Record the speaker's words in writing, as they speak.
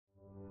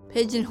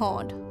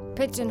Pigeonholed.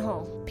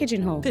 Pigeonhole.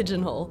 Pigeonhole.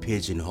 Pigeonhole.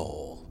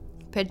 Pigeonhole.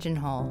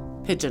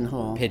 Pigeonhole.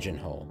 Pigeonhole.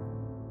 Pigeonhole.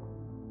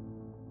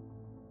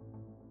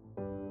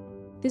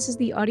 This is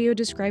the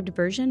audio-described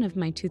version of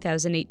my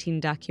 2018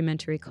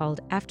 documentary called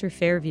After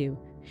Fairview.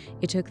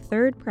 It took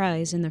third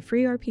prize in the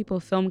Free Our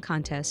People Film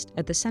Contest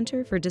at the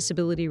Center for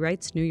Disability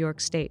Rights, New York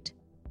State.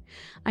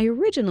 I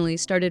originally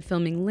started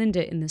filming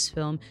Linda in this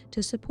film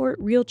to support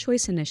Real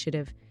Choice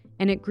Initiative,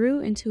 and it grew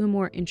into a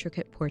more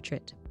intricate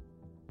portrait.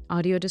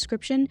 Audio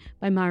description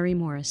by Mari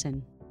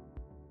Morrison.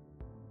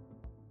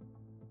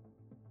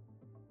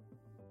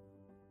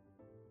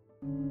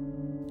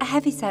 A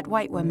heavyset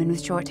white woman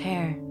with short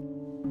hair.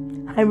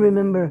 I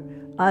remember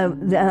I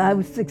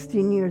was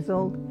 16 years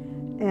old,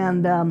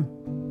 and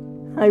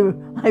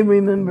I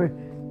remember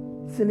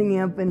sitting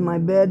up in my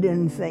bed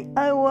and saying,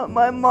 "I want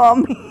my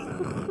mommy."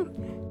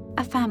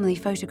 A family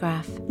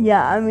photograph.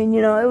 Yeah, I mean,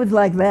 it was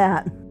like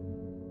that.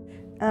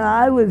 And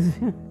I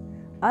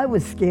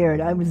was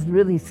scared. I was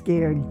really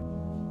scared.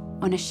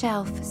 On a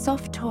shelf,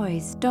 soft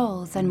toys,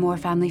 dolls, and more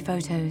family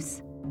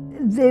photos.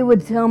 They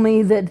would tell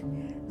me that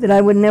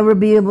I would never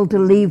be able to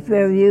leave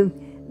Fairview,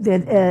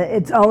 that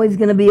it's always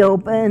going to be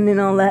open and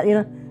all that,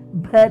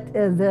 But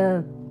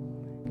the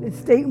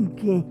state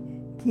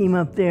came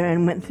up there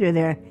and went through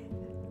there.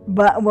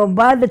 But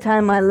by the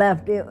time I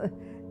left,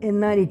 in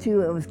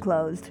 '92, it was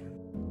closed.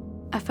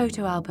 A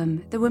photo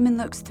album. The woman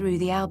looks through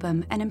the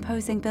album, an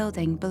imposing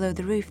building, below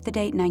the roof, the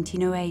date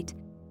 1908.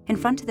 In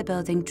front of the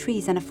building,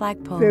 trees and a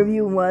flagpole.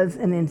 Fairview was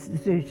an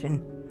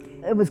institution.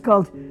 It was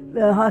called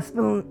the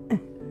Hospital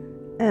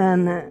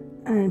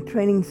and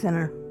Training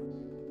Center.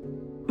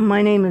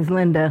 My name is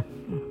Linda.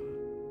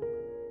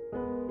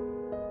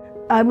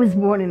 I was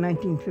born in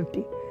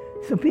 1950,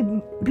 so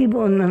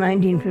people in the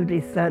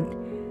 1950s thought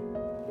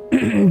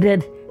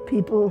that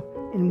people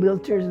in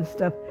wheelchairs and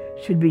stuff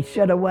should be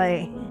shut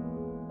away.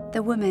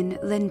 The woman,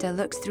 Linda,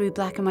 looks through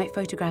black and white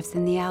photographs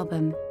in the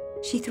album.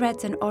 She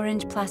threads an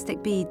orange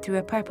plastic bead through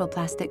a purple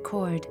plastic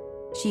cord.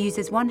 She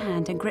uses one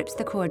hand and grips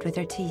the cord with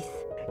her teeth.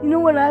 You know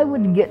what I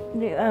would get,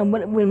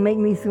 what would make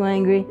me so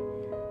angry?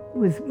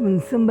 Was when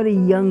somebody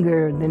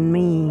younger than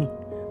me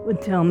would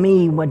tell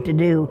me what to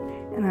do,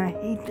 and I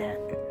hate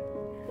that.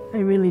 I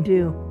really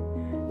do.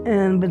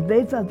 But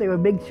they thought they were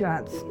big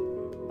shots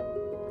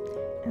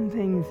and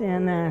things,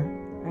 and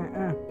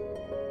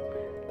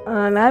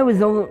I was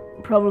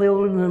probably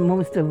older than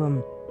most of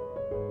them.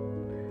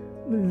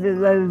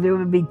 There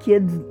would be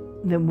kids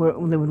that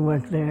would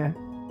work there.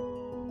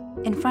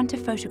 In front of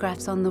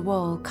photographs on the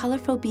wall,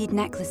 colourful bead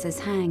necklaces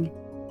hang.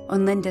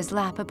 On Linda's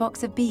lap, a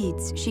box of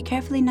beads. She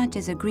carefully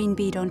nudges a green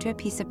bead onto a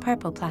piece of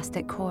purple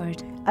plastic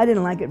cord. I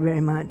didn't like it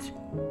very much.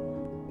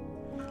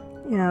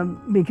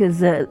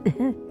 Because,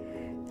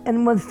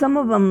 and some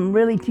of them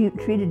really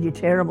treated you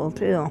terrible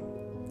too.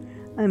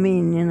 I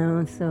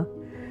mean, so,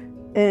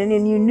 and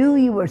you knew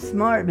you were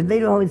smart, but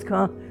they'd always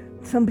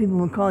some people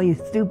would call you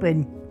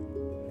stupid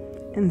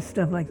and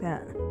stuff like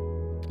that.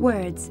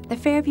 Words. The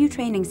Fairview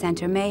Training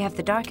Center may have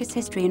the darkest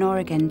history in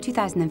Oregon,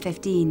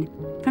 2015.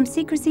 From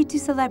Secrecy to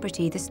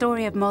Celebrity, the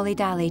story of Molly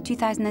Daly,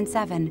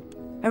 2007.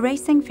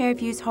 Erasing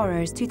Fairview's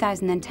Horrors,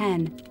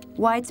 2010.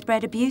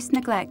 Widespread abuse,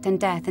 neglect, and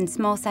death in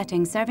small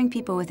settings serving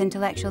people with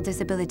intellectual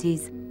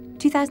disabilities,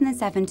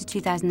 2007 to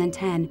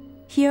 2010.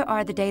 Here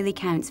are the daily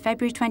counts.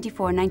 February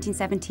 24,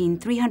 1917,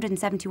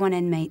 371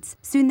 inmates.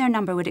 Soon their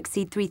number would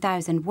exceed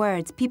 3,000.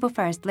 Words, people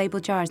first, label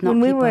jars, not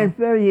people. When we were in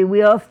Fairview,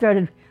 we all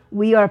started,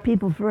 we are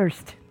people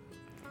first.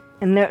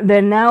 And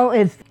they're now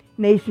it's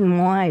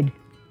nationwide.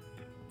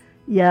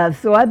 Yeah,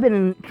 so I've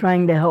been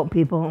trying to help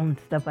people and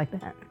stuff like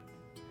that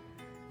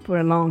for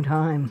a long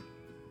time.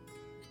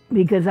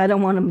 Because I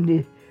don't want them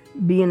to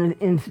be in an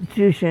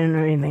institution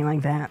or anything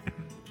like that.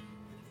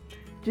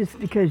 Just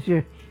because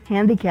you're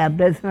handicapped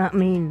does not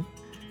mean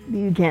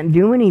you can't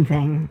do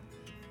anything.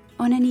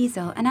 On an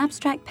easel, an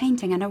abstract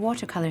painting and a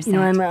watercolor set.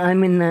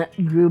 I'm in that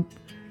group,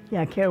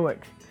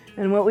 CareWorks.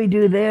 And what we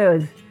do there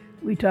is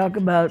we talk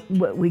about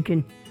what we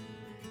can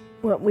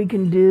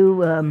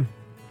do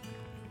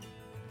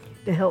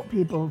to help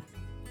people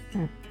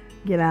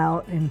get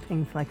out and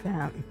things like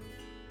that.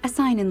 A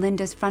sign in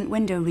Linda's front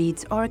window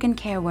reads, Oregon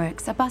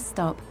CareWorks, a bus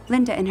stop.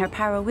 Linda in her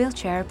power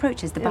wheelchair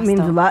approaches the bus stop. It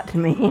means a lot to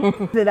me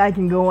that I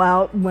can go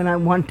out when I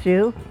want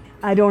to.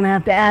 I don't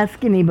have to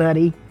ask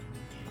anybody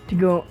to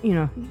go,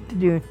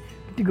 to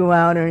go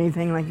out or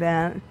anything like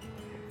that.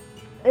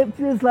 It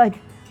feels like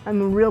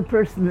I'm a real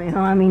person,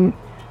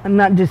 I'm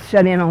not just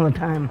shut in all the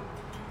time.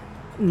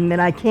 And that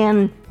I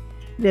can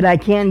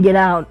get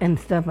out and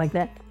stuff like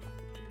that.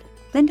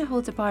 Linda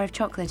holds a bar of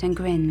chocolate and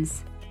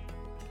grins.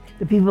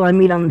 The people I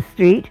meet on the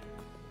street,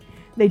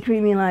 they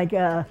treat me like,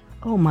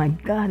 oh my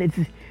God,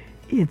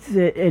 it's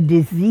a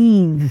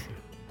disease,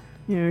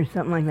 or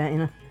something like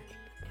that,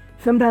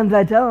 Sometimes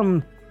I tell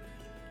them,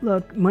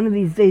 look, one of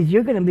these days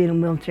you're going to be in a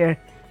wheelchair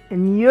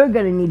and you're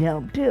going to need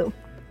help too.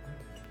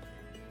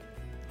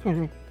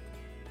 And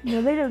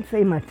they don't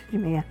say much to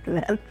me after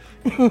that.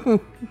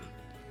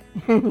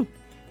 And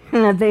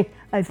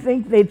I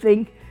think they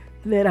think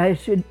that I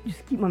should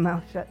just keep my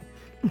mouth shut.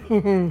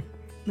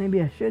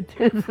 Maybe I should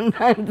too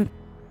sometimes.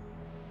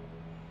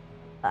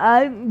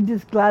 I'm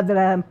just glad that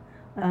I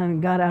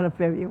got out of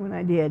Fairview when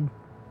I did.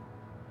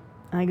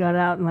 I got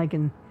out like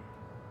in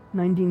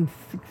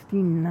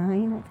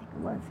 1969, I think it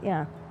was,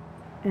 yeah.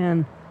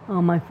 And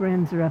all my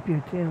friends are up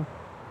here too,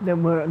 that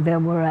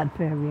were at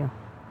Fairview.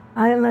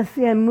 I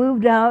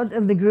moved out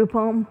of the group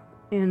home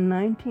in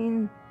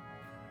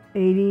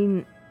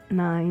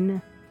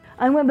 1989.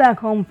 I went back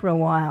home for a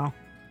while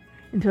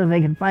until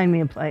they could find me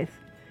a place.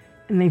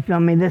 And they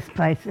found me this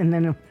place, and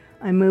then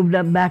I moved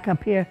back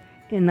up here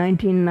in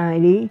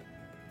 1990.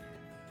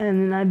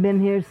 And I've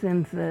been here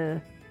since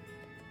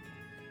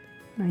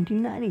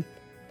 1990.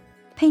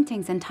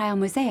 Paintings and tile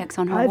mosaics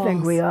on her walls. I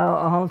think we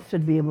all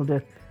should be able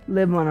to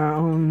live on our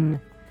own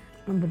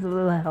with a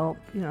little help,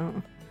 you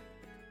know.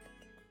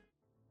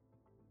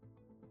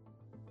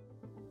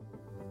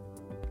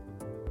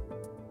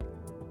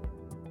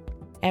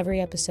 Every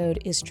episode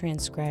is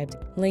transcribed.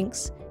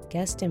 Links,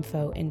 guest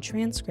info, and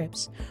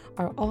transcripts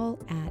are all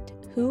at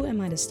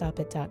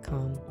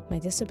whoamiitostopit.com, my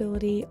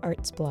disability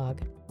arts blog.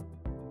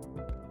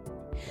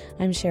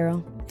 I'm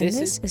Cheryl, and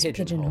this is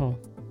Pigeonhole.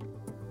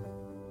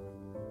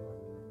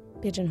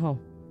 Pigeonhole.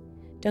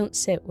 Don't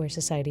sit where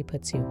society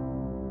puts you.